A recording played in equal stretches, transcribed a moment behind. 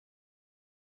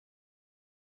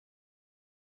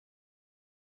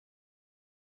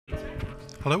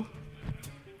Hello?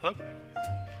 Hello?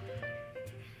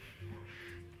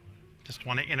 Just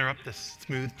want to interrupt this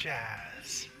smooth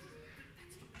jazz.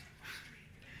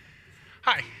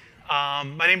 Hi,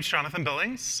 my name is Jonathan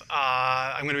Billings.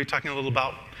 I'm going to be talking a little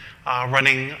about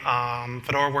running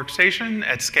Fedora Workstation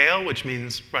at scale, which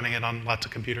means running it on lots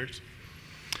of computers.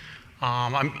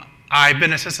 I've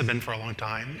been a sysadmin for a long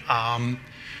time.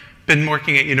 Been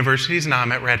working at universities, now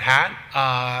I'm at Red Hat.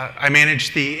 I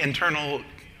manage the internal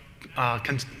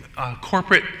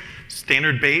corporate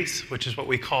standard base, which is what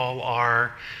we call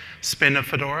our spin of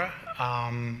Fedora.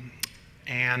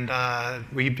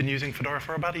 We've been using Fedora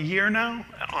for about a year now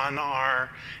on our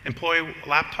employee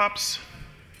laptops.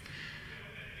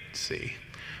 Let's see.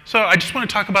 So I just want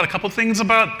to talk about a couple things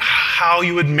about how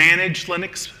you would manage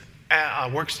Linux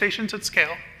workstations at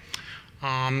scale.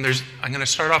 I'm going to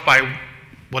start off by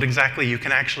what exactly you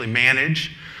can actually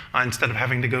manage instead of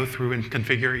having to go through and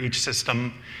configure each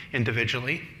system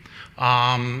individually.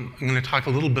 I'm going to talk a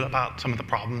little bit about some of the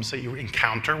problems that you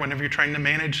encounter whenever you're trying to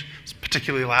manage,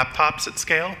 particularly laptops at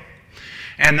scale.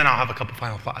 And then I'll have a couple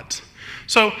final thoughts.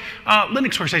 So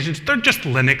Linux workstations, they're just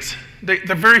Linux.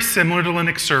 They're very similar to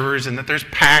Linux servers in that there's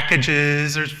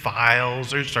packages, there's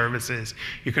files, there's services.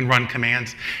 You can run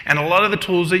commands. And a lot of the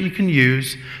tools that you can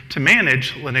use to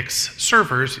manage Linux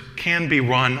servers can be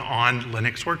run on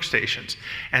Linux workstations.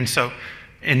 And so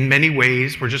in many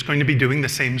ways, we're just going to be doing the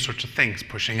same sorts of things,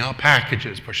 pushing out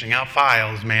packages, pushing out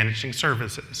files, managing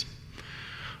services.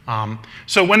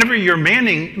 So whenever you're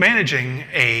managing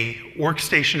a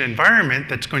workstation environment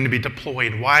that's going to be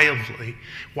deployed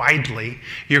widely,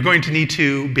 you're going to need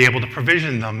to be able to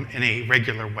provision them in a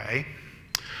regular way.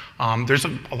 There's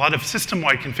a lot of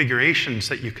system-wide configurations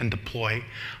that you can deploy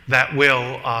that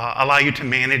will allow you to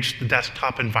manage the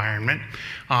desktop environment.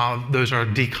 Those are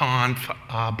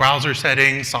dconf, browser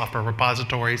settings, software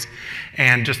repositories,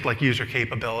 and just like user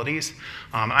capabilities.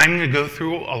 I'm going to go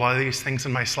through a lot of these things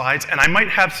in my slides, and I might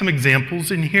have some examples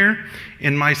in here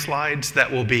in my slides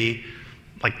that will be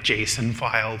like JSON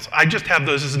files. I just have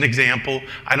those as an example.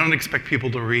 I don't expect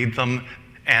people to read them,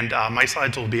 and my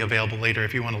slides will be available later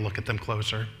if you want to look at them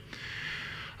closer.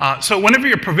 So whenever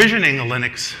you're provisioning a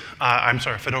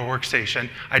Fedora workstation,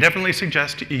 I definitely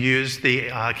suggest you use the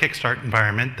Kickstart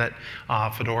environment that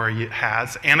Fedora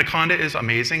has. Anaconda is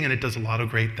amazing, and it does a lot of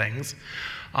great things.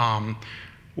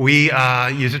 We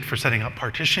use it for setting up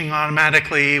partitioning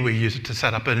automatically. We use it to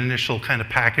set up an initial kind of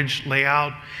package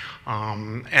layout.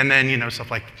 And then,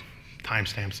 stuff like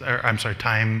timestamps,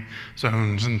 time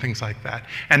zones and things like that.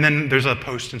 And then there's a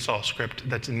post-install script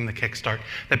that's in the Kickstart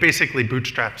that basically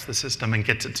bootstraps the system and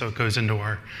gets it so it goes into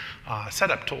our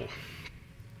setup tool.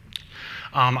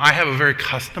 I have a very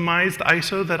customized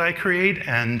ISO that I create,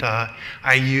 and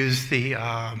I use the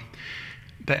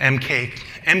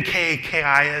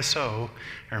MKKISO,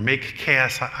 or make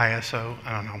KSISO,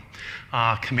 I don't know,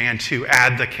 command to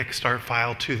add the Kickstart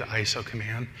file to the ISO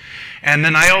command. And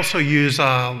then I also use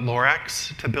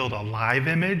Lorax to build a live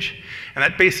image. And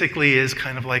that basically is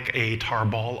kind of like a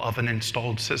tarball of an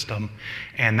installed system.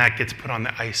 And that gets put on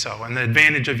the ISO. And the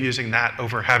advantage of using that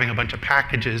over having a bunch of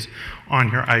packages on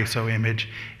your ISO image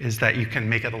is that you can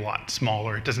make it a lot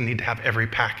smaller. It doesn't need to have every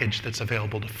package that's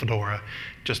available to Fedora,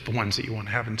 just the ones that you want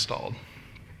to have installed.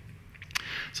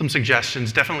 Some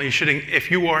suggestions, definitely if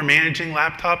you are managing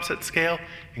laptops at scale,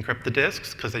 encrypt the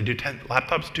disks, because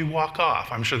laptops do walk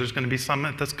off. I'm sure there's going to be some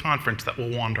at this conference that will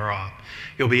wander off.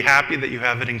 You'll be happy that you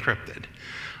have it encrypted.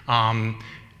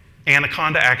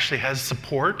 Anaconda actually has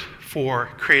support for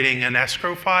creating an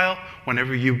escrow file.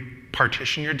 Whenever you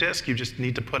partition your disk, you just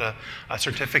need to put a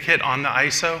certificate on the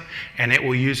ISO, and it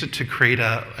will use it to create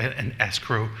an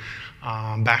escrow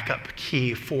backup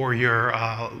key for your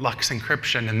LUKS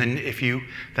encryption. And then if you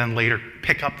then later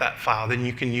pick up that file, then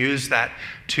you can use that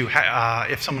to,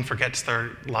 if someone forgets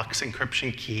their LUKS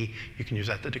encryption key, you can use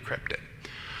that to decrypt it.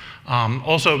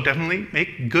 Also, definitely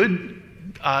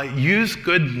use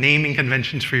good naming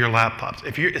conventions for your laptops.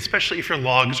 Especially if your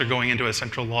logs are going into a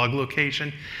central log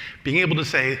location, being able to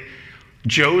say,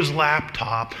 Joe's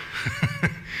laptop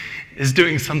is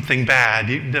doing something bad,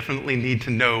 you definitely need to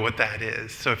know what that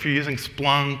is. So if you're using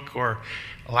Splunk or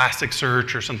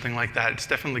Elasticsearch or something like that, it's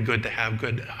definitely good to have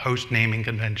good host naming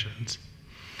conventions.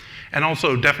 And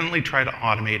also definitely try to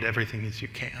automate everything as you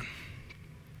can.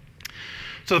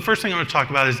 So the first thing I want to talk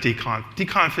about is dconf.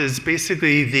 Dconf is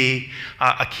basically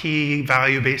a key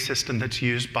value-based system that's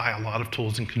used by a lot of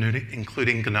tools,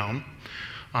 including GNOME.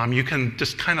 You can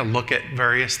just kind of look at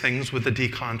various things with the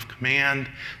dconf command.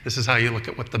 This is how you look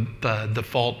at what the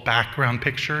default background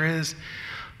picture is.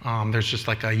 There's just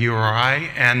like a URI,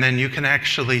 and then you can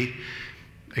actually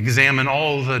examine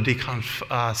all the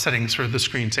dconf settings for the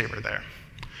screensaver there.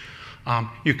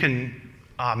 You can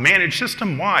manage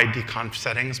system-wide dconf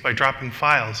settings by dropping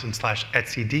files in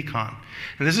 /etcdcon.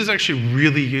 And this is actually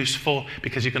really useful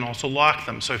because you can also lock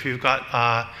them. So if you've got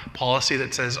a policy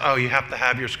that says, oh, you have to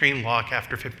have your screen lock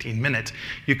after 15 minutes,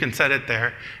 you can set it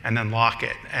there and then lock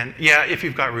it. And yeah, if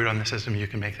you've got root on the system, you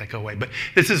can make that go away. But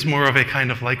this is more of a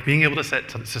kind of like being able to set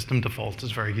to the system defaults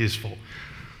is very useful.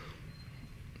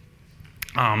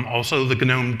 Also, the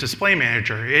GNOME Display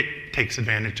Manager, it takes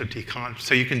advantage of dconf.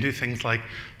 So you can do things like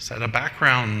set a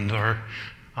background or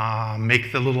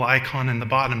make the little icon in the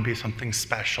bottom be something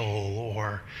special,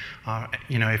 or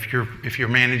you know, if you're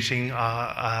managing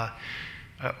like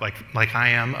I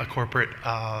am a corporate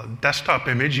desktop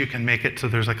image, you can make it so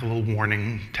there's like a little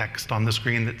warning text on the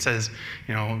screen that says,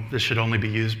 you know, this should only be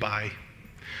used by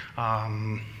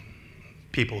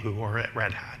people who are at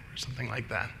Red Hat or something like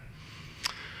that.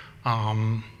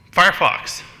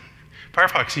 Firefox.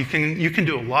 Firefox, you can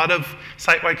do a lot of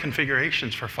site-wide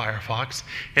configurations for Firefox.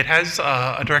 It has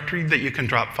a directory that you can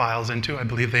drop files into. I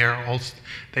believe they are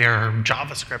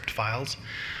JavaScript files.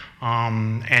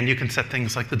 And you can set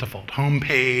things like the default home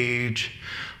page.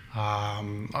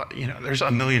 You know, there's a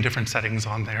million different settings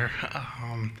on there.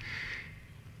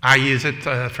 I use it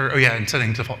in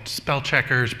setting default spell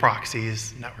checkers,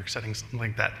 proxies, network settings, something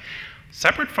like that.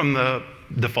 Separate from the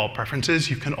default preferences,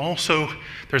 you can also,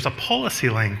 there's a policy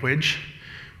language,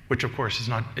 which of course is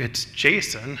not, it's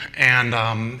JSON,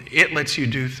 and it lets you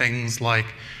do things like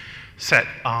set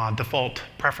default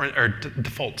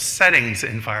settings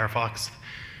in Firefox,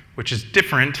 which is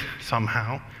different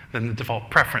somehow than the default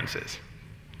preferences.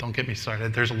 Don't get me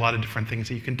started. There's a lot of different things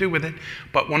that you can do with it.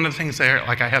 But one of the things there,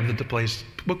 like I have the displays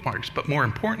bookmarks, but more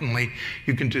importantly,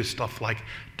 you can do stuff like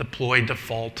deploy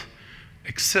default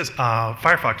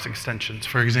Firefox extensions.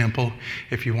 For example,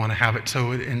 if you want to have it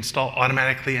so it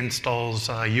automatically installs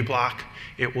uBlock,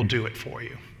 it will do it for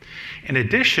you. In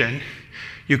addition,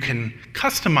 you can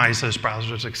customize those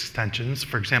browser's extensions.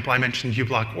 For example, I mentioned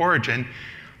uBlock Origin.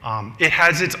 It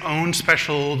has its own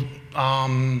special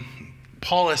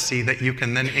policy that you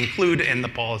can then include in the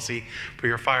policy for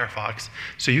your Firefox.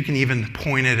 So you can even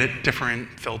point it at different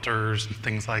filters and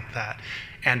things like that.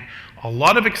 And a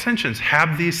lot of extensions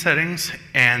have these settings,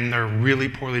 and they're really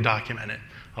poorly documented.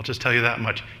 I'll just tell you that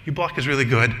much. uBlock is really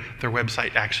good. Their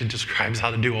website actually describes how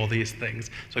to do all these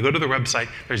things. So go to the website.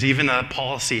 There's even a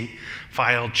policy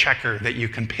file checker that you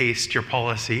can paste your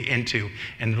policy into,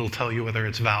 and it'll tell you whether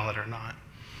it's valid or not.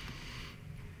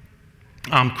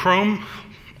 Chrome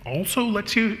also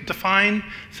lets you define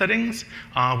settings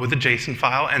with a JSON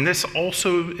file, and this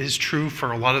also is true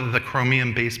for a lot of the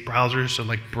Chromium-based browsers, so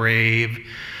like Brave,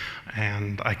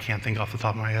 and I can't think off the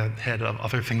top of my head of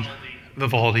other things.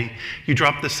 Vivaldi. You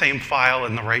drop the same file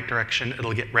in the right direction,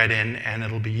 it'll get read in, and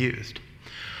it'll be used.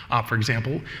 For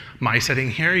example, my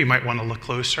setting here, you might want to look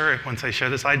closer once I show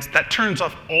the slides. That turns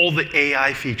off all the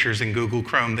AI features in Google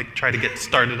Chrome that try to get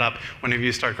started up whenever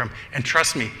you start Chrome. And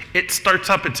trust me, it starts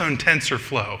up its own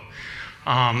TensorFlow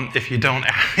if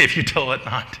you tell it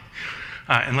not,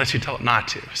 unless you tell it not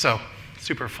to. So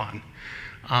super fun.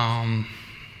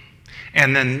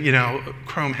 And then, you know,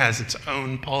 Chrome has its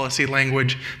own policy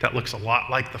language that looks a lot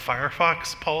like the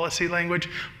Firefox policy language,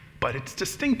 but it's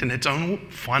distinct in its own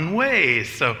fun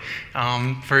ways. So,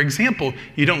 for example,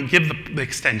 you don't give the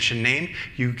extension name,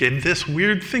 you give this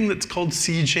weird thing that's called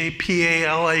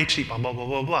CJPALH, blah, blah, blah,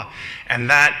 blah, blah. And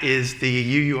that is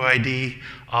the UUID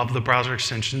of the browser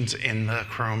extensions in the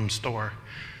Chrome store.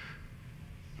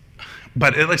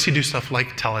 But it lets you do stuff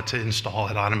like tell it to install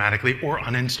it automatically or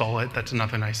uninstall it. That's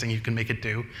another nice thing you can make it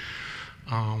do.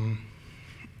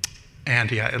 And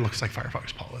yeah, it looks like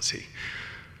Firefox policy.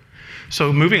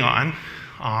 So moving on,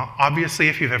 obviously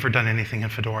if you've ever done anything in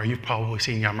Fedora, you've probably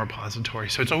seen Yum repository.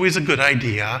 So it's always a good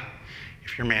idea,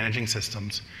 if you're managing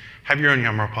systems, have your own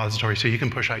Yum repository so you can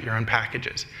push out your own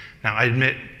packages. Now I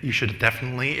admit you should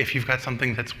definitely, if you've got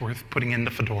something that's worth putting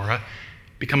into Fedora,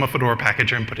 become a Fedora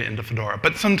packager and put it into Fedora.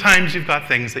 But sometimes you've got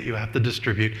things that you have to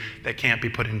distribute that can't be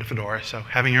put into Fedora, so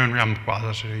having your own Yum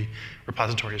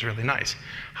repository is really nice.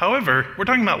 However, we're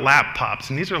talking about laptops,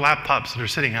 and these are laptops that are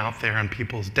sitting out there on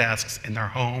people's desks in their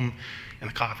home, in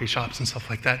the coffee shops and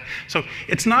stuff like that. So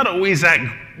it's not always that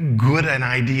good an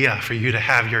idea for you to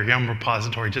have your Yum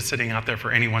repository just sitting out there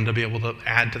for anyone to be able to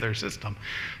add to their system.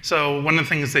 So one of the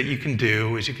things that you can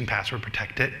do is you can password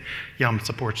protect it. Yum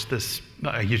supports this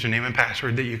username and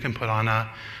password that you can put on it,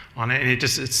 and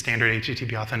it's standard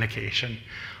HTTP authentication.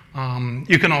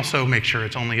 You can also make sure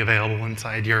it's only available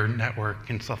inside your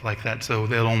network and stuff like that, so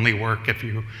they'll only work if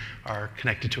you are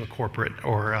connected to a corporate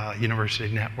or a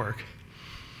university network.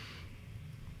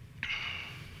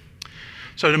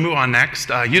 So to move on next,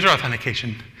 user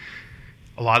authentication.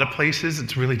 A lot of places,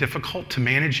 it's really difficult to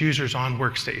manage users on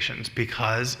workstations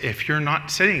because if you're not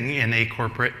sitting in a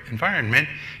corporate environment,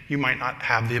 you might not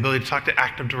have the ability to talk to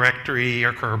Active Directory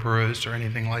or Kerberos or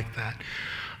anything like that.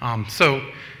 So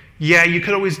yeah, you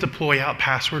could always deploy out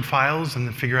password files and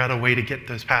then figure out a way to get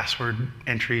those password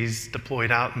entries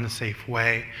deployed out in a safe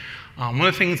way. One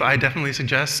of the things I definitely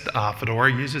suggest,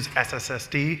 Fedora uses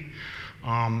SSSD.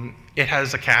 It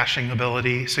has a caching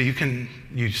ability, so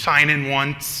you sign in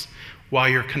once while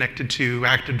you're connected to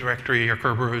Active Directory or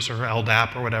Kerberos or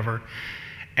LDAP or whatever,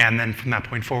 and then from that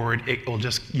point forward, it will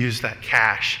just use that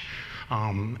cache,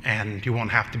 and you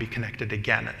won't have to be connected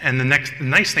again. And the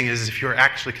nice thing is if you're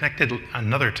actually connected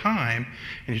another time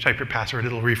and you type your password,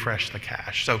 it'll refresh the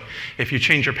cache. So if you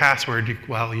change your password, you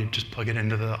just plug it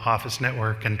into the Office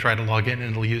network and try to log in,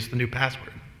 and it'll use the new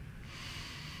password.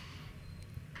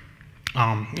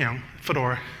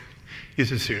 Fedora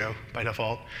uses sudo by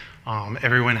default.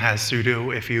 Everyone has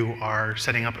sudo if you are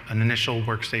setting up an initial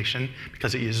workstation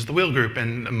because it uses the wheel group,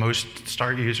 and most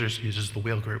start users uses the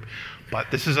wheel group. But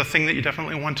this is a thing that you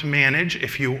definitely want to manage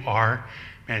if you are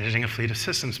managing a fleet of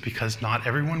systems, because not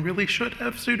everyone really should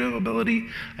have sudo ability.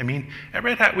 I mean, at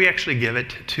Red Hat, we actually give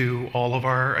it to all of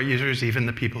our users, even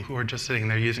the people who are just sitting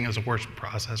there using it as a word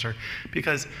processor,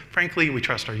 because frankly, we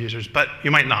trust our users, but you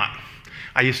might not.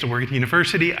 I used to work at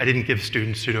university. I didn't give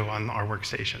students sudo on our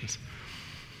workstations.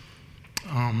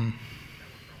 And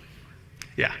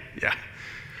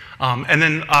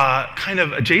then kind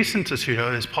of adjacent to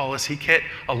sudo is PolicyKit.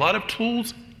 A lot of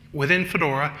tools within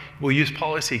Fedora will use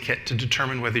PolicyKit to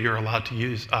determine whether you're allowed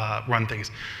to run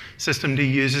things. Systemd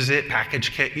uses it,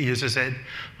 PackageKit uses it.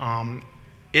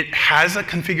 It has a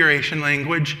configuration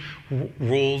language,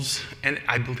 rules, and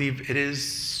I believe it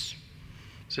is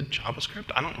it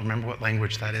JavaScript? I don't remember what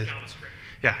language that is. JavaScript.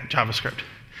 Yeah, JavaScript.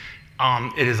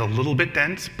 It is a little bit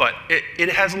dense, but it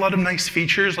has a lot of nice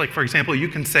features. Like, for example, you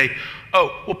can say,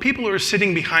 oh, well, people who are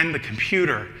sitting behind the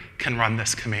computer can run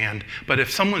this command, but if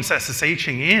someone's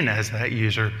SSHing in as that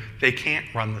user, they can't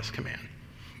run this command.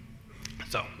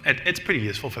 So it's pretty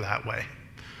useful for that way.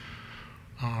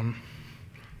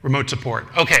 Remote support.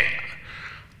 Okay,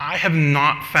 I have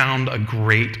not found a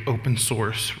great open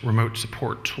source remote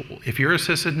support tool. If you're a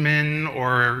sysadmin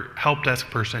or help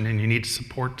desk person and you need to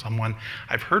support someone,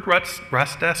 I've heard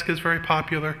Rustdesk is very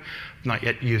popular. I've not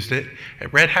yet used it.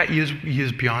 At Red Hat,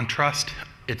 use Beyond Trust.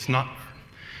 It's not,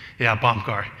 yeah,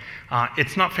 Bombgar.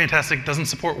 It's not fantastic, doesn't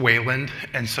support Wayland,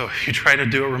 and so if you try to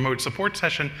do a remote support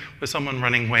session with someone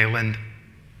running Wayland,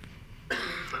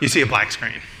 you see a black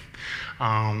screen.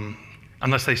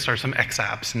 Unless they start some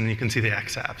XApps, and you can see the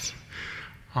XApps.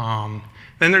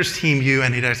 Then there's TeamView,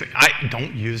 AnyDesk. I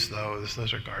don't use those.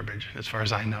 Those are garbage, as far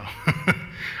as I know.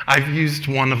 I've used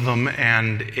one of them,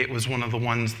 and it was one of the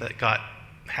ones that got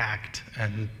hacked,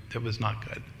 and it was not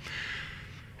good.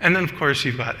 And then, of course,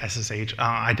 you've got SSH.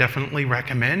 I definitely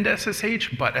recommend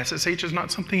SSH, but SSH is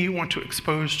not something you want to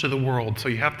expose to the world, so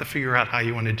you have to figure out how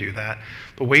you want to do that.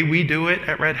 The way we do it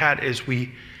at Red Hat is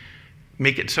we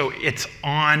make it so it's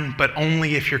on, but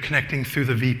only if you're connecting through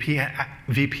the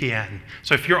VPN.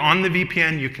 So if you're on the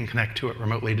VPN, you can connect to it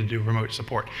remotely to do remote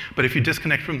support. But if you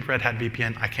disconnect from the Red Hat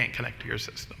VPN, I can't connect to your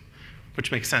system,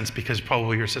 which makes sense because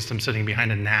probably your system's sitting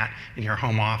behind a NAT in your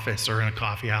home office or in a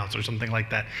coffee house or something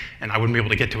like that, and I wouldn't be able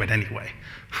to get to it anyway.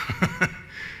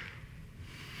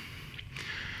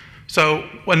 So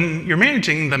when you're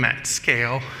managing them at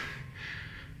scale,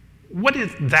 what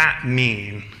does that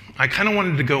mean? I kind of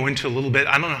wanted to go into a little bit.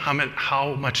 I don't know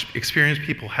how much experience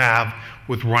people have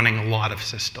with running a lot of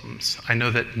systems. I know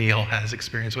that Neil has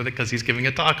experience with it because he's giving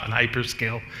a talk on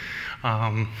hyperscale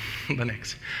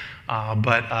Linux.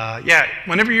 Yeah,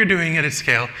 whenever you're doing it at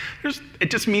scale,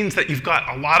 it just means that you've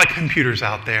got a lot of computers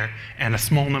out there and a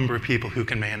small number of people who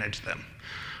can manage them.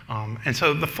 And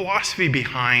so the philosophy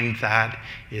behind that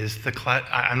is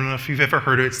I don't know if you've ever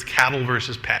heard of it, it's cattle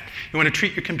versus pet. You want to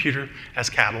treat your computer as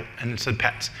cattle and instead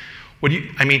pets.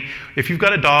 I mean, if you've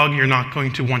got a dog, you're not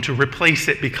going to want to replace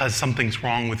it because something's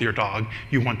wrong with your dog.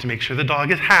 You want to make sure the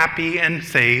dog is happy and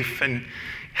safe and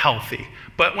healthy.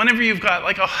 But whenever you've got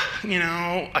like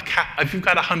if you've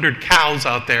got 100 cows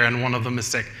out there and one of them is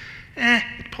sick,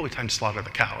 it's probably time to slaughter the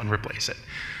cow and replace it.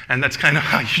 And that's kind of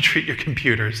how you treat your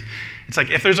computers. It's like,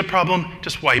 if there's a problem,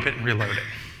 just wipe it and reload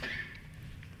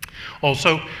it.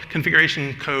 Also,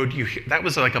 configuration code, that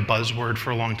was like a buzzword for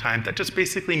a long time. That just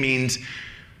basically means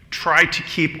try to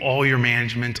keep all your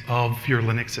management of your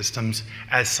Linux systems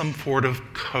as some sort of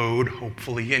code,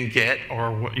 hopefully in Git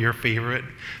or your favorite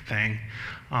thing.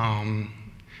 And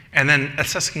then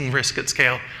assessing risk at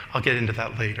scale, I'll get into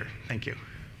that later. Thank you.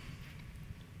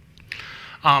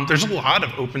 There's a lot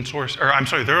of open source, or I'm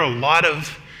sorry, there are a lot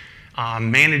of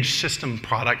managed system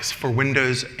products for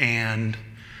Windows and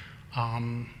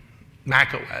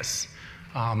macOS.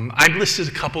 I've listed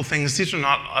a couple things. These are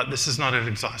not. This is not an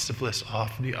exhaustive list.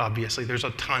 Obviously, there's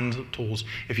a tons of tools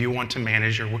if you want to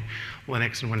manage your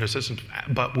Linux and Windows systems.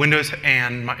 But Windows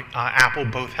and Apple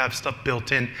both have stuff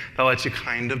built in that lets you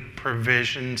kind of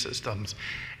provision systems.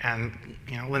 And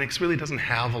Linux really doesn't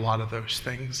have a lot of those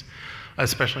things,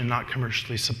 especially not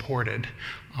commercially supported.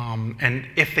 And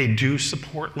if they do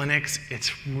support Linux,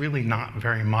 it's really not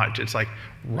very much. It's like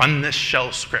run this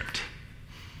shell script.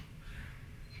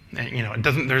 And, it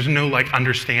doesn't. There's no like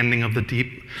understanding of the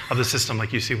deep of the system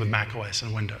like you see with macOS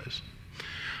and Windows.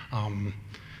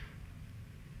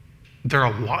 There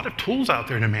are a lot of tools out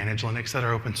there to manage Linux that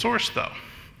are open source, though.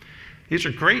 These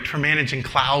are great for managing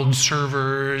cloud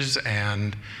servers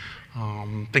and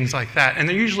things like that, and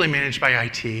they're usually managed by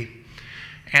IT.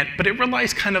 But it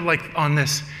relies kind of like on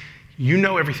this. You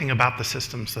know everything about the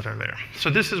systems that are there. So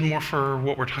this is more for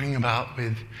what we're talking about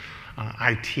with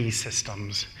IT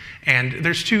systems. And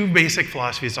there's two basic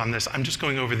philosophies on this. I'm just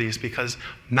going over these because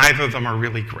neither of them are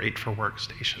really great for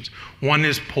workstations. One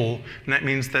is pull, and that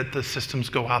means that the systems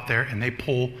go out there and they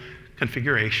pull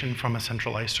configuration from a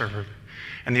centralized server.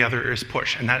 And the other is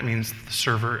push, and that means the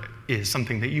server is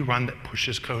something that you run that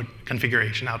pushes code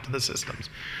configuration out to the systems.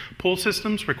 Pull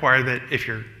systems require that if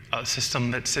you're a system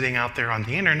that's sitting out there on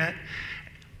the internet,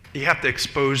 you have to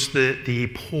expose the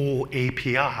pull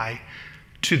API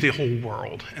to the whole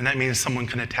world, and that means someone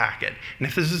can attack it. And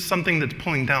if this is something that's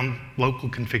pulling down local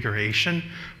configuration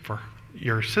for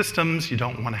your systems, you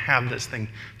don't want to have this thing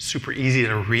super easy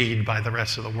to read by the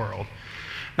rest of the world.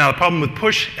 Now, the problem with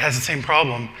push has the same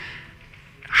problem.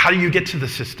 How do you get to the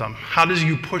system? How does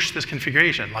you push this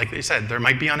configuration? Like they said, there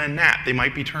might be on a NAT, they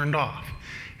might be turned off.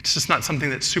 It's just not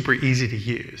something that's super easy to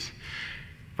use.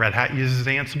 Red Hat uses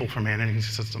Ansible for managing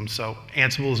systems, so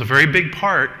Ansible is a very big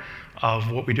part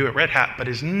of what we do at Red Hat, but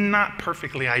is not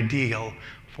perfectly ideal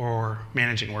for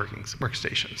managing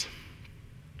workstations.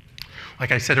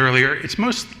 Like I said earlier, it's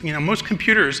most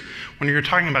computers, when you're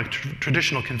talking about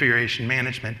traditional configuration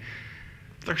management,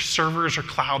 they're servers or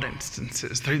cloud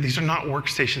instances. These are not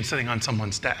workstations sitting on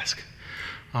someone's desk.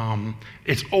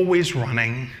 It's always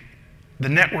running. The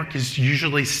network is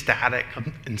usually static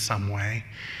in some way.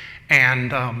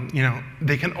 And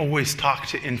they can always talk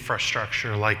to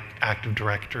infrastructure like Active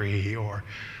Directory or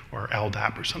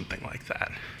LDAP or something like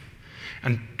that.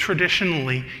 And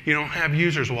traditionally, you don't have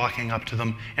users walking up to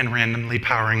them and randomly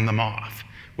powering them off,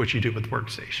 which you do with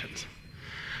workstations.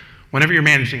 Whenever you're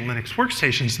managing Linux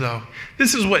workstations, though,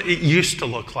 this is what it used to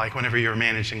look like whenever you were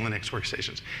managing Linux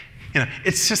workstations.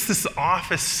 It's just this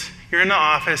office. You're in the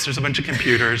office, there's a bunch of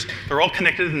computers, they're all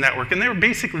connected to the network, and they were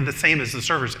basically the same as the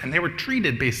servers, and they were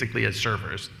treated basically as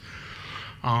servers.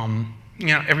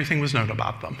 Everything was known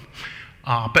about them.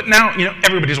 But now,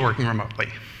 everybody's working remotely.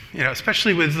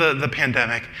 Especially with the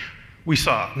pandemic, we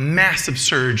saw a massive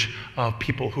surge of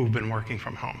people who've been working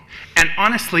from home. And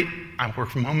honestly, I'm a work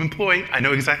from home employee, I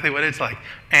know exactly what it's like,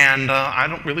 and I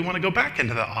don't really want to go back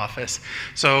into the office.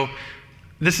 So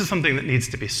this is something that needs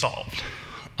to be solved.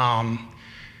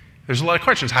 There's a lot of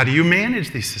questions. How do you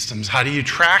manage these systems? How do you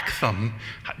track them?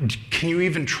 Can you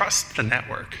even trust the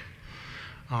network?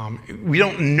 We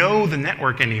don't know the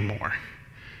network anymore.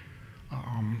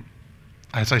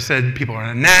 As I said, people are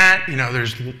on a NAT.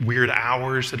 There's weird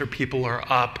hours that people are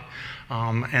up.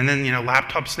 And then,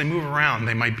 laptops, they move around.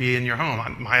 They might be in your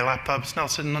home. My laptop's now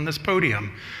sitting on this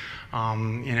podium.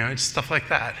 It's stuff like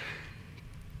that.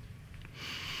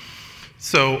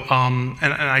 So,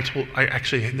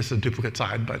 actually, this is a duplicate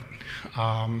slide, but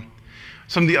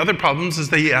some of the other problems is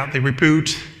they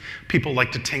reboot. People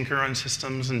like to tinker on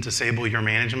systems and disable your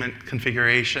management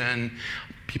configuration.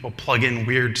 People plug in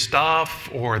weird stuff,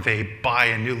 or they buy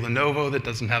a new Lenovo that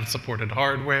doesn't have supported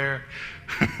hardware.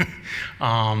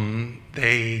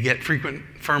 They get frequent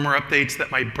firmware updates that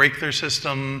might break their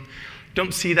system.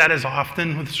 Don't see that as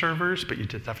often with servers, but you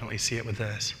did definitely see it with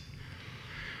this.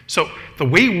 So the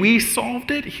way we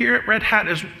solved it here at Red Hat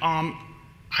is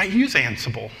I use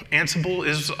Ansible. Ansible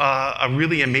is a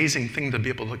really amazing thing to be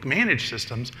able to manage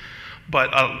systems.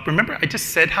 But remember, I just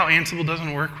said how Ansible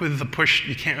doesn't work with the push.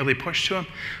 You can't really push to them.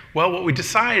 Well, what we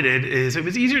decided is it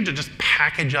was easier to just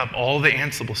package up all the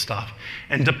Ansible stuff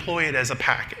and deploy it as a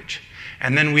package.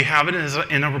 And then we have it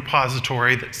in a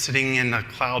repository that's sitting in a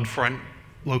CloudFront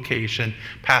location,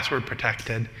 password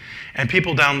protected. And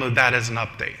people download that as an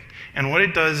update. And what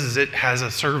it does is it has a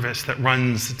service that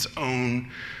runs its own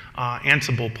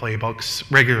Ansible playbooks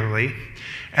regularly.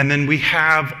 And then we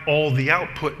have all the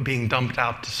output being dumped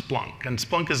out to Splunk. And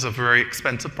Splunk is a very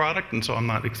expensive product, and so I'm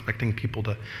not expecting people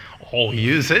to all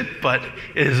use it, but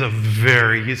it is a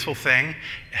very useful thing.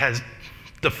 It has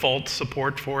default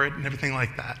support for it and everything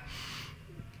like that.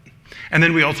 And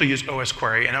then we also use OS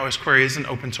Query, and OS Query is an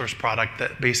open source product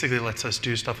that basically lets us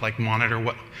do stuff like monitor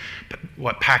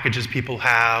what packages people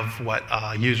have, what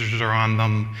users are on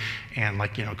them, and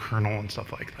like, kernel and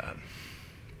stuff like that.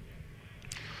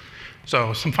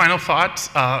 So some final thoughts.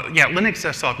 Yeah, Linux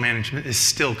desktop management is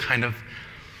still kind of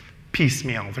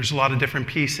piecemeal. There's a lot of different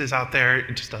pieces out there.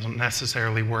 It just doesn't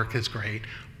necessarily work as great,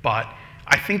 but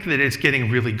I think that it's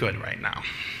getting really good right now.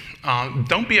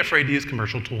 Don't be afraid to use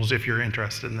commercial tools if you're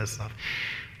interested in this stuff.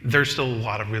 There's still a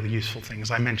lot of really useful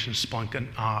things. I mentioned Splunk and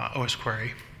OS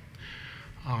Query.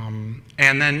 And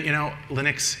then,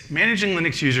 managing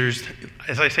Linux users,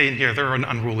 as I say in here, they're an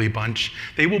unruly bunch.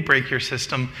 They will break your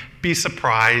system. Be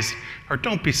surprised, or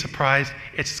don't be surprised.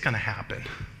 It's just going to happen.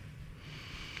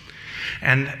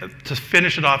 And to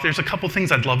finish it off, there's a couple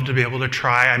things I'd love to be able to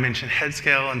try. I mentioned head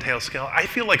scale and tail scale. I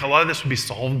feel like a lot of this would be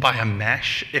solved by a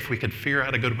mesh if we could figure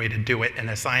out a good way to do it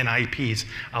and assign IPs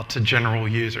out to general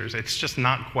users. It's just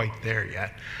not quite there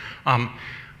yet.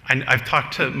 I've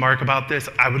talked to Mark about this.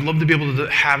 I would love to be able to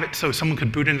have it so someone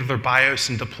could boot into their BIOS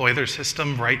and deploy their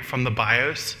system right from the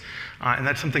BIOS. And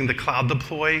that's something the cloud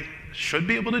deploy should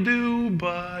be able to do,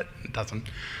 but it doesn't.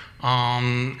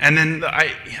 And then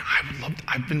I would love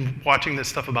I've been watching this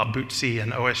stuff about bootc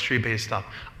and OS tree-based stuff.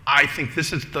 I think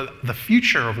this is the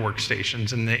future of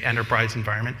workstations in the enterprise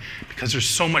environment because there's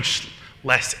so much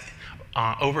less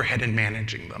overhead in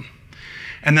managing them.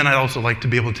 And then I'd also like to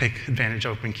be able to take advantage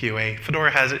of OpenQA. Fedora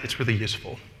has it, it's really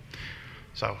useful.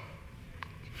 So,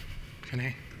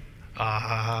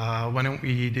 why don't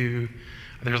we do,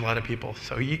 there's a lot of people,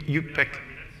 so you pick.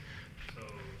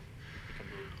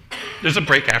 There's a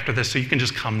break after this, so you can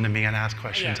just come to me and ask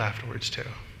questions afterwards, too.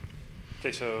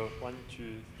 Okay, so 1, 2,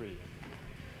 3.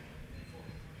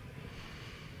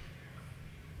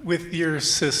 With your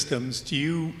systems, do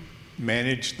you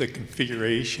manage the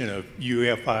configuration of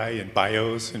UEFI and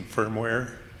BIOS and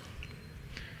firmware?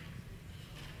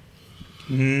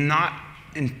 Not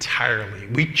entirely.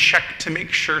 We check to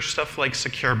make sure stuff like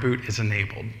secure boot is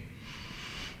enabled.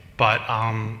 But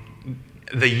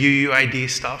the UUID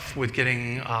stuff with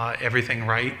getting everything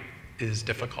right is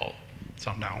difficult.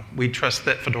 So no, we trust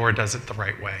that Fedora does it the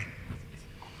right way.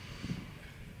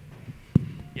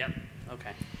 Yep,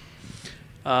 okay.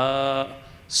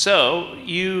 So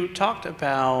you talked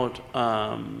about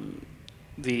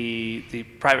the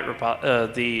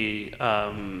private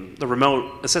the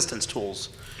remote assistance tools,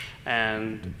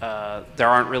 and there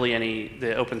aren't really any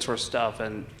the open source stuff.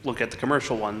 And look at the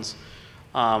commercial ones.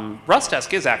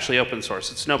 RustDesk is actually open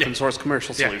source. It's an open source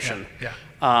commercial solution.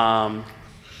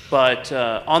 But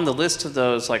on the list of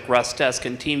those, like RustDesk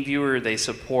and TeamViewer, they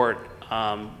support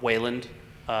Wayland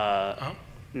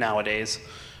nowadays.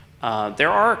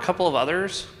 There are a couple of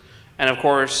others. And of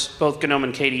course, both GNOME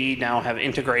and KDE now have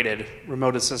integrated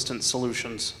remote assistance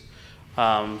solutions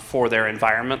for their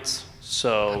environments.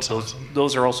 So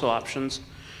those are also options.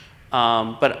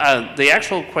 But the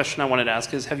actual question I wanted to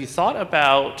ask is, have you thought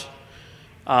about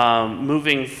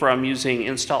moving from using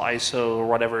install ISO or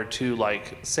whatever to,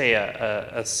 like, say,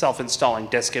 a self-installing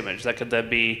disk image that could then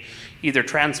be either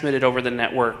transmitted over the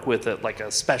network with like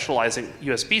a specializing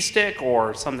USB stick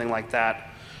or something like that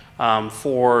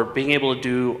for being able to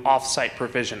do off-site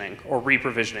provisioning or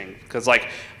re-provisioning? Because, like,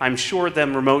 I'm sure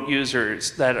them remote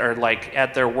users that are like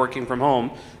at their working from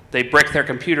home, they brick their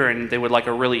computer and they would like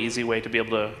a really easy way to be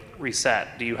able to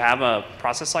reset. Do you have a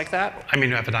process like that? I mean,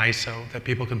 you have an ISO that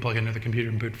people can plug into the computer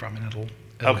and boot from, and it'll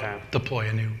deploy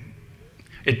a new.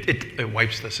 It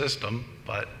wipes the system,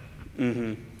 but.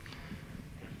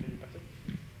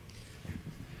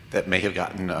 That may have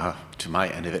gotten to my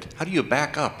end of it. How do you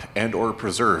back up and/or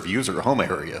preserve user home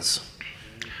areas?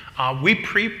 We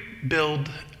pre-build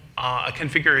a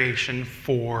configuration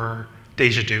for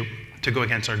DejaDupe to go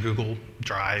against our Google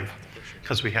Drive,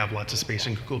 because we have lots of space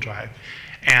in Google Drive.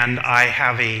 And I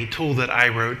have a tool that I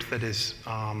wrote that is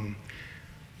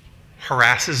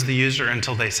harasses the user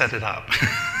until they set it up.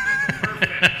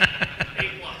 Perfect. A+.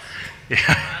 Yeah.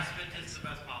 Harassment is the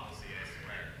best policy, I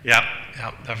swear.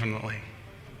 Yep, definitely.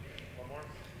 One more?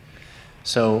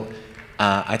 So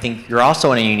I think you're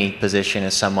also in a unique position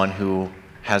as someone who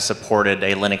has supported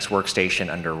a Linux workstation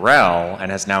under RHEL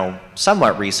and has now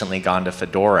somewhat recently gone to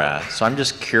Fedora. So I'm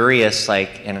just curious,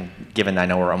 like, and given I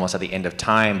know we're almost at the end of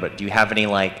time, but do you have any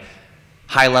like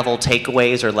high-level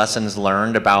takeaways or lessons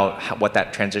learned about what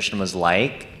that transition was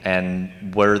like?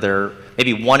 And were there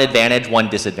maybe one advantage, one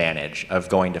disadvantage of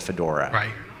going to Fedora.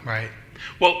 Right, right.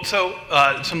 Well, so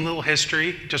some little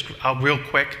history, just real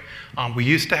quick. We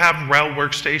used to have RHEL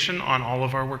Workstation on all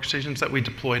of our workstations that we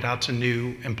deployed out to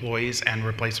new employees and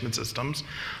replacement systems.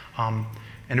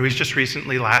 And it was just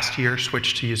recently, last year,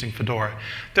 switched to using Fedora.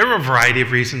 There were a variety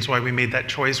of reasons why we made that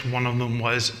choice. One of them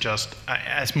was just,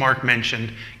 as Mark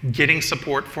mentioned, getting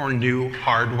support for new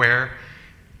hardware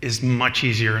is much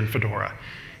easier in Fedora.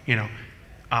 You know,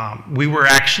 we were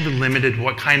actually limited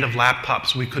what kind of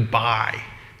laptops we could buy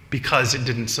because it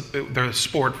didn't, the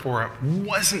support for it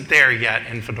wasn't there yet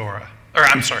in Fedora, or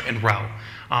I'm sorry, in RHEL.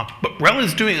 But RHEL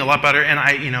is doing a lot better,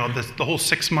 and you know, the whole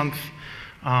 6-month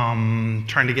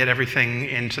trying to get everything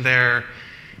into there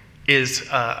is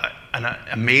an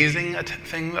amazing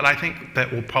thing that I think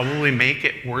that will probably make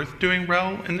it worth doing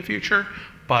RHEL in the future.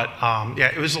 But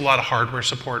yeah, it was a lot of hardware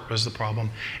support was the problem.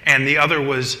 And the other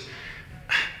was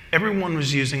everyone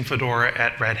was using Fedora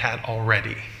at Red Hat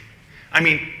already. I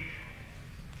mean,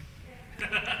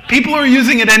 people are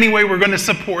using it anyway. We're going to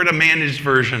support a managed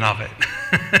version of it.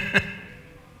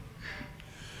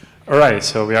 All right,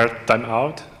 so we are time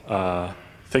out.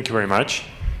 Thank you very much.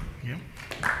 Yeah.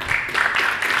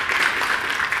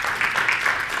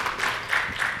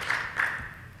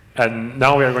 And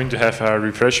now we are going to have a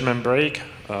refreshment break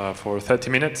for 30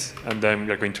 minutes, and then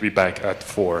we are going to be back at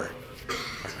 4.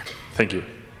 Thank you.